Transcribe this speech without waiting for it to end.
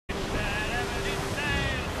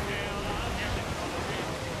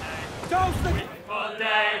Wait for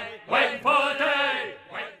day! Wait for day!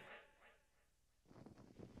 Wait.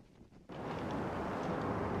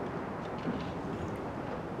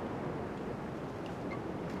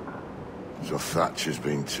 So Thatcher's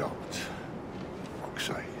been topped. Fuck's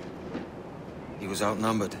sake. He was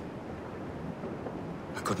outnumbered.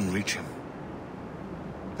 I couldn't reach him.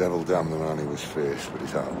 Devil damn the man, he was fierce, but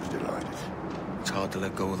his heart was delighted. It's hard to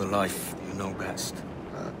let go of the life you know best.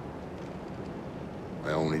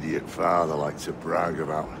 My own idiot father liked to brag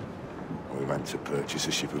about how he meant to purchase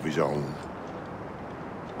a ship of his own.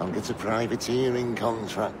 I'll get a privateering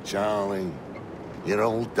contract, Charlie. Your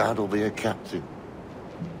old dad'll be a captain.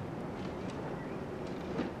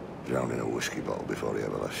 Drowned in a whiskey bottle before he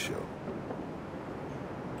ever left shore.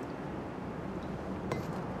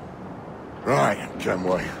 Right,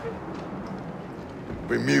 Kenway.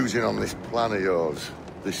 Been musing on this plan of yours.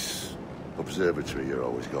 This observatory you're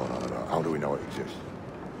always going on about. How do we know it exists?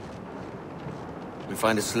 We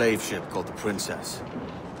find a slave ship called the Princess.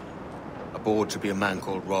 Aboard should be a man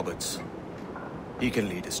called Roberts. He can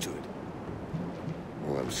lead us to it.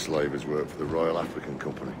 Well, them slavers work for the Royal African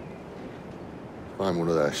Company. Find one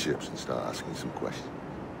of their ships and start asking some questions.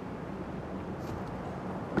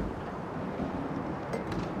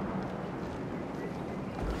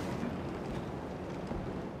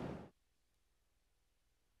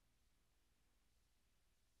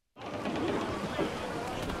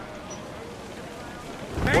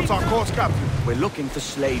 What's our course, Captain? We're looking for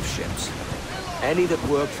slave ships. Any that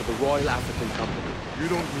work for the Royal African Company. You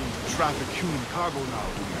don't mean to traffic human cargo now,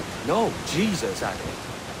 do you? No, Jesus, Admiral.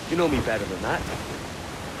 You know me better than that.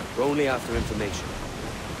 We're only after information.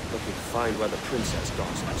 Looking to find where the Princess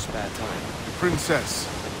docks in her spare time. The Princess.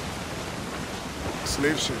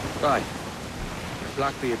 Slave ship. Right.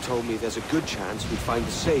 Blackbeard told me there's a good chance we'd find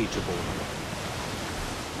the Sage aboard.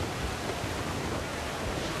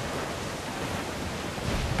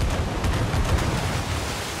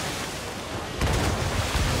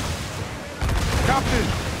 Captain,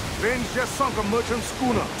 Vain's just sunk a merchant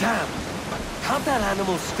schooner. Damn! Can't that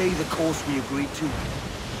animal stay the course we agreed to?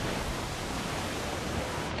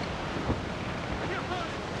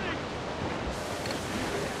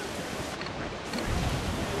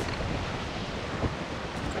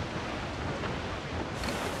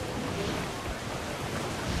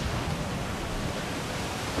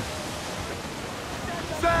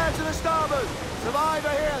 Sir, to the starboard! Survivor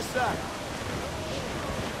here, sir!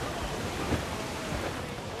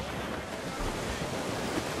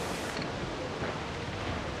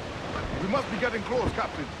 We must be getting close,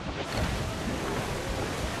 Captain.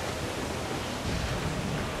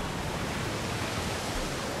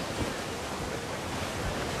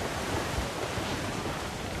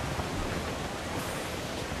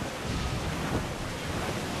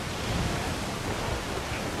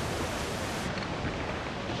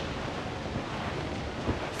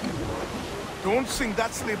 Don't sink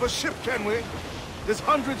that slaver's ship, Kenway. There's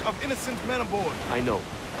hundreds of innocent men aboard. I know.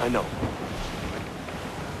 I know.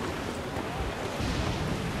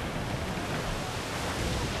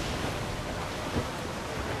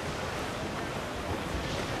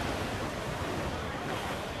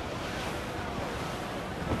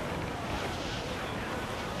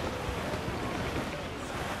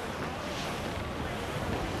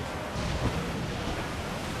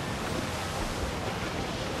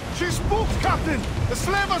 She spooks, Captain! The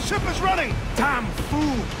slaver ship is running! Damn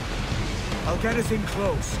fool! I'll get us in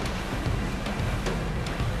close.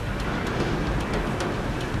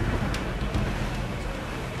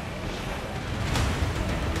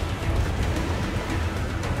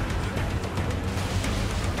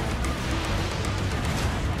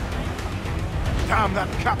 Damn that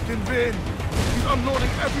Captain Vain! He's unloading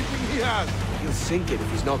everything he has! He'll sink it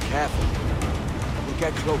if he's not careful. We'll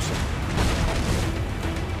get closer.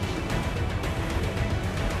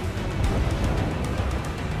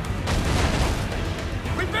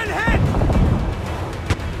 We've been hit!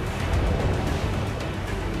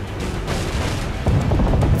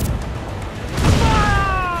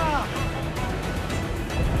 Fire!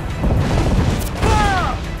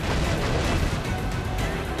 Fire!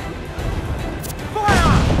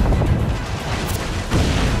 Fire!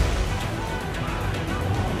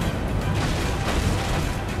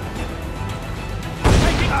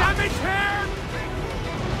 Taking damage here!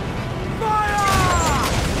 Fire!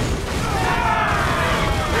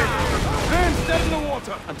 Vain's dead in the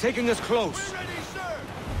water! I'm taking us close. Ready, sir!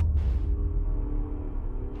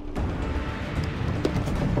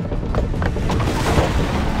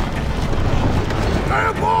 Stay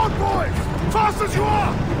aboard, boys! Fast as you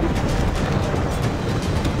are!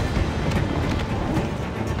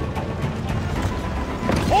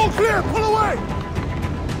 Hold Clear! Pull away!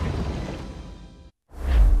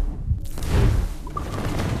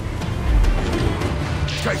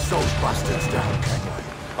 Chase those bastards down, Kenway.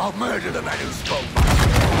 I'll murder the men who spoke.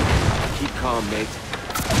 Keep calm, mate.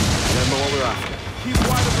 Remember what we're after. Keep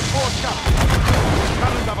wide of the forecast.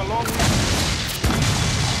 Cannons have a long reach.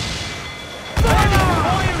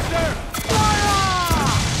 Fire, sir! Fire!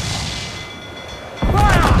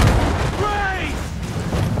 Fire! Raise!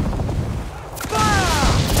 Fire!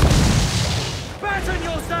 Batten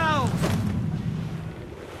yourselves!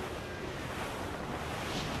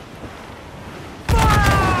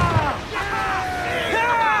 Fire!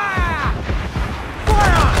 Yeah!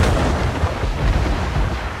 Fire!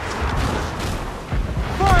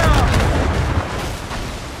 Fire!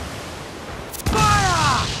 Fire!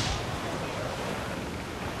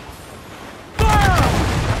 Fire!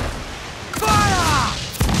 Fire!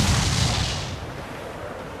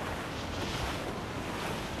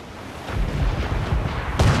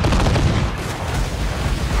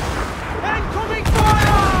 Incoming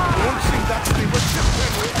fire! Don't sink that sleeper ship,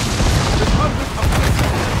 Henry. There's hundreds of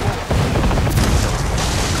places on board.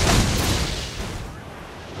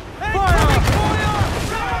 Fire! Fire!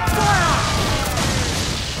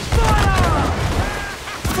 Fire! Fire!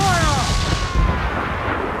 Fire!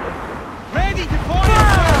 Ready to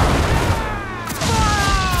fire! Fire!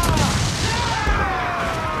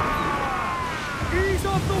 Ease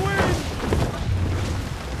off the wind!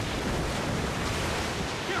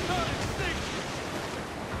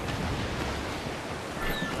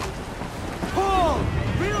 Paul!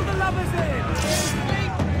 Reel the lubbers in!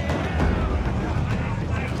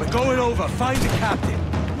 We're going over. Find the captain.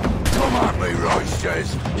 Come on, me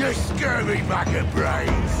roisters, you scurvy bag of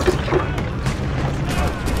brains.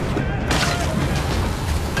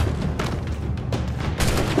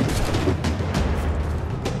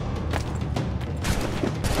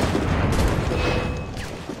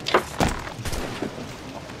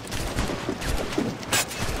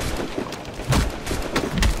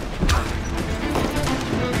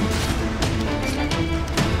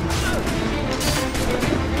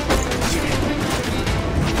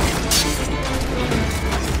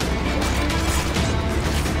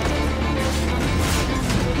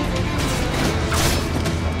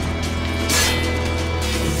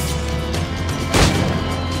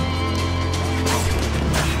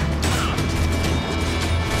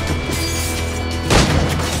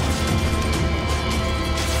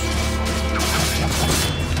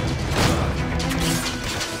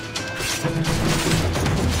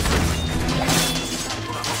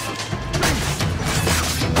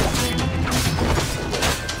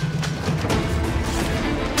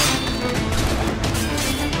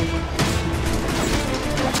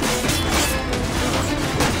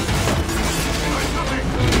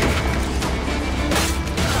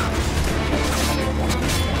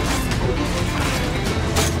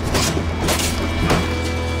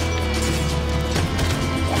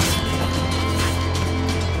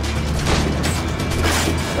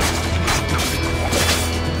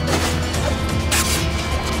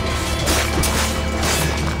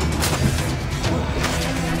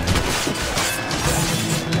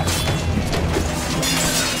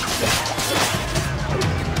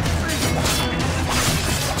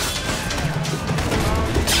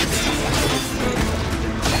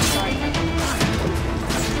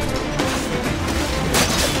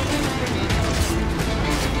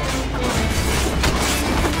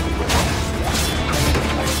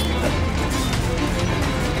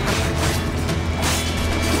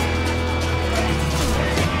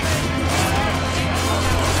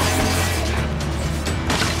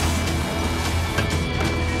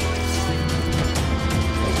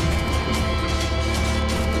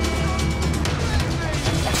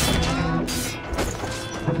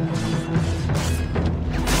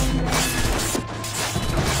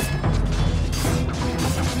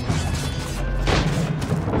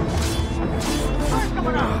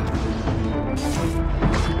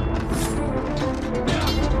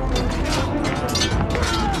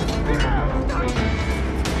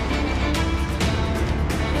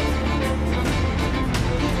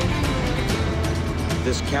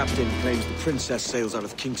 Captain claims the Princess sails out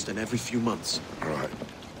of Kingston every few months. Right.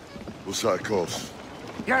 We'll set a course.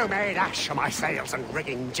 You made ash of my sails and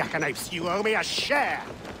rigging, jackanapes. You owe me a share.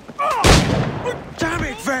 Oh! Damn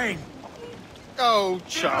it, Vane! Oh,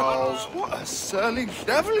 Charles, what a surly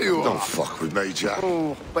devil you are. Don't fuck with me, Jack.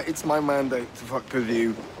 Oh, but it's my mandate to fuck with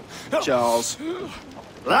you, Charles.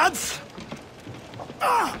 Lads!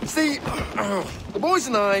 See, the boys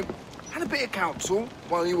and I had a bit of counsel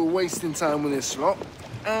while you were wasting time with this lot.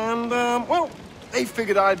 And, well, They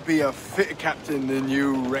figured I'd be a fitter captain than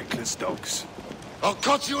you reckless dogs. I'll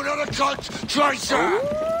cut you another cut, traitor!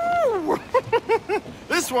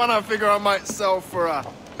 This one I figure I might sell for a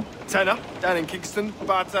tenner down in Kingston,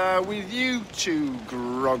 but with you two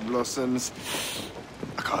grog blossoms,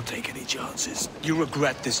 I can't take any chances. You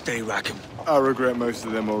regret this day, Rackham. I regret most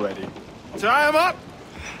of them already. Tie them up!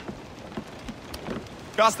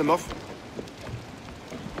 Cast them off.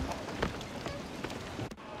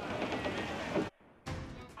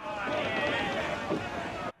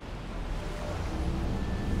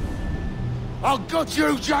 I'll gut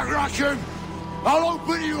you, Jack Rackham! I'll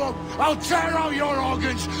open you up, I'll tear out your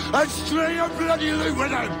organs, and string your bloody loot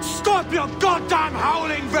with them! Stop your goddamn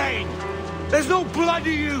howling, Vane! There's no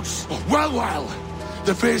bloody use! Well, well,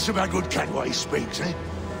 the fearsome Edward Kenway speaks, eh?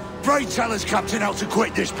 Pray tell us, Captain, how to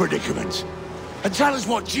quit this predicament. And tell us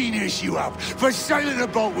what genius you have for sailing a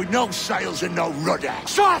boat with no sails and no rudder.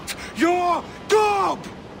 Shut your gob!